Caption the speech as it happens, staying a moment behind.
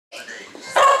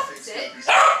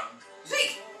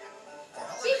Speak! For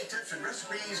holiday tips and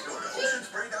recipes, go to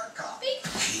oceanspray.com.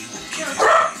 He will give your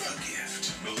wife a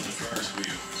gift. Built the first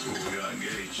wheel, so we got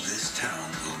engaged. This town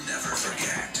will never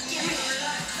forget.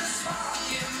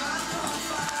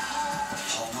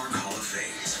 Hallmark Hall of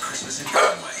Fames, Christmas in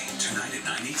Conway, tonight at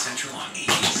 9, 8 Central on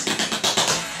ABC.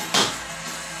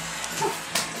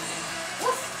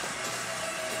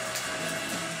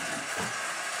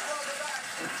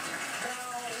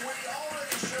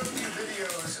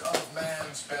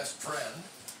 Best friend.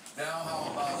 Now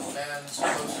how about man's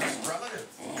closest relative?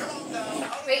 Come on down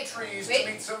out of the trees to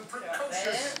meet some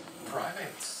precocious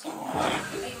primates. Juno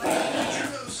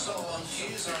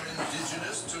salonkeys are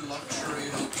indigenous to luxury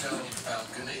hotel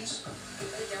balconies.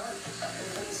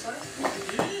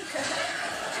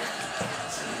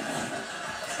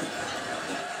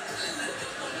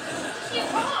 Your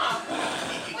paw!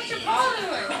 What's your paw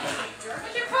doing?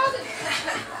 What's your paw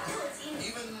doing?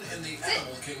 Even in the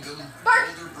animal kingdom, Bark.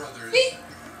 older brothers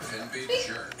can be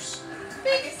jerks.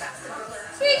 Speak!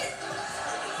 Speak!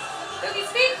 Toki,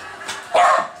 speak!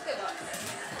 Good luck.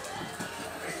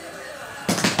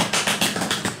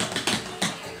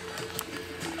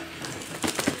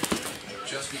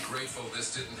 Just be grateful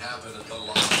this didn't happen at the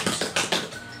lodge.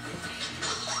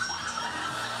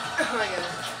 Oh my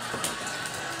goodness.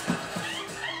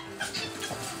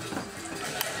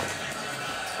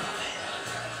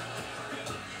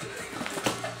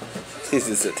 He's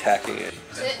just attacking it.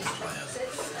 Sit. Sit.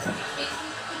 Speak.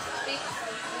 Speak.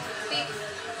 Speak.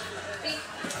 Speak.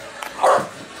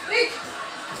 Speak.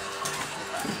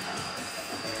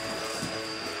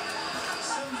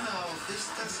 Somehow, this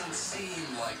doesn't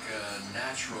seem like a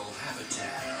natural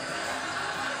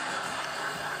habitat.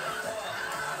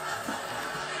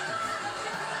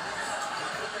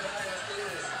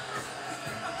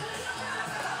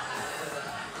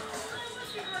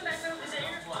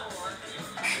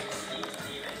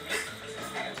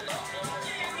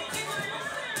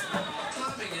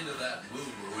 Climbing into that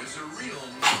boo-boo is a real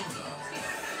no-no.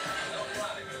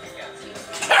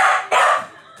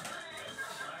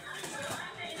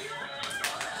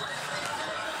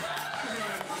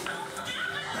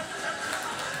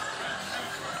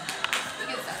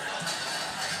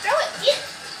 Throw it.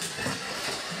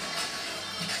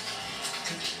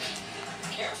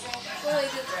 Yeah. Well,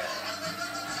 he did throw it.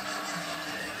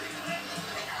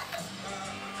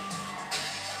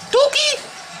 Toki!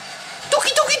 Toki,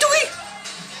 Toki, Toki!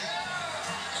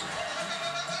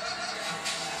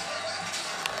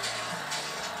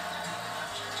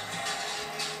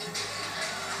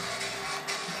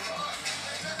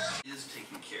 Is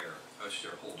taking care of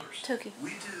shareholders. Toki. We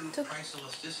do Toki. price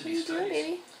elasticity What are you doing, studies,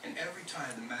 baby? and every time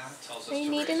the math tells us Are you to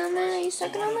kneading raise on that? Are you prices,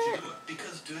 sucking why on don't you that? do it?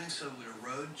 Because doing so would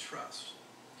erode trust,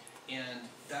 and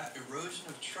that erosion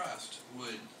of trust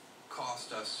would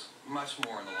cost us much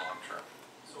more in the long term.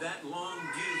 That long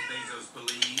view, Bezos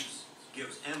believes,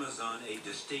 gives Amazon a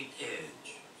distinct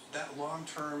edge. That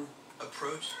long-term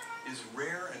approach is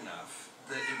rare enough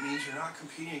that it means you're not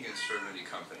competing against so many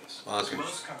companies. Bonkers.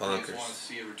 Most companies Bonkers. want to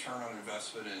see a return on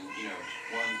investment in, 1,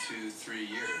 2, 3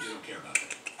 years. You don't care about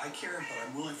that. I care, but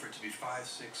I'm willing for it to be 5,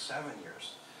 6, 7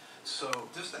 years. So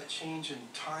just that change in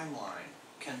timeline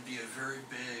can be a very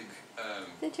big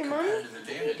Did your mommy? competitive What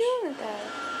are you advantage. doing with that?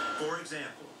 For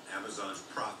example, Amazon's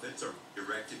profits are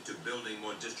directed to building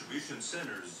more distribution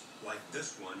centers like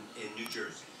this one in New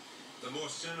Jersey. The more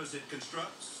centers it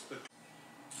constructs, the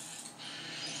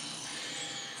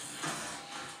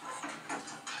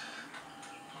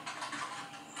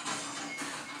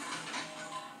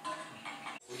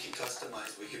We can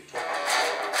customize, we can put...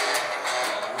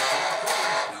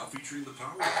 Now featuring the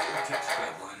power of Vortex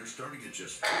bed liner starting at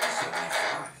just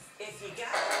 $4.75. If you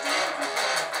got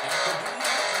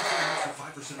For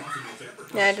 5% off in November.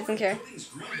 Yeah, it doesn't care. Coatings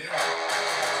Green Bay.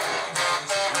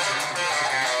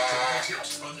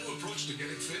 A new approach to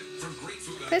getting fit from great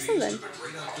food Say ideas something. to the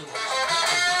great outdoors.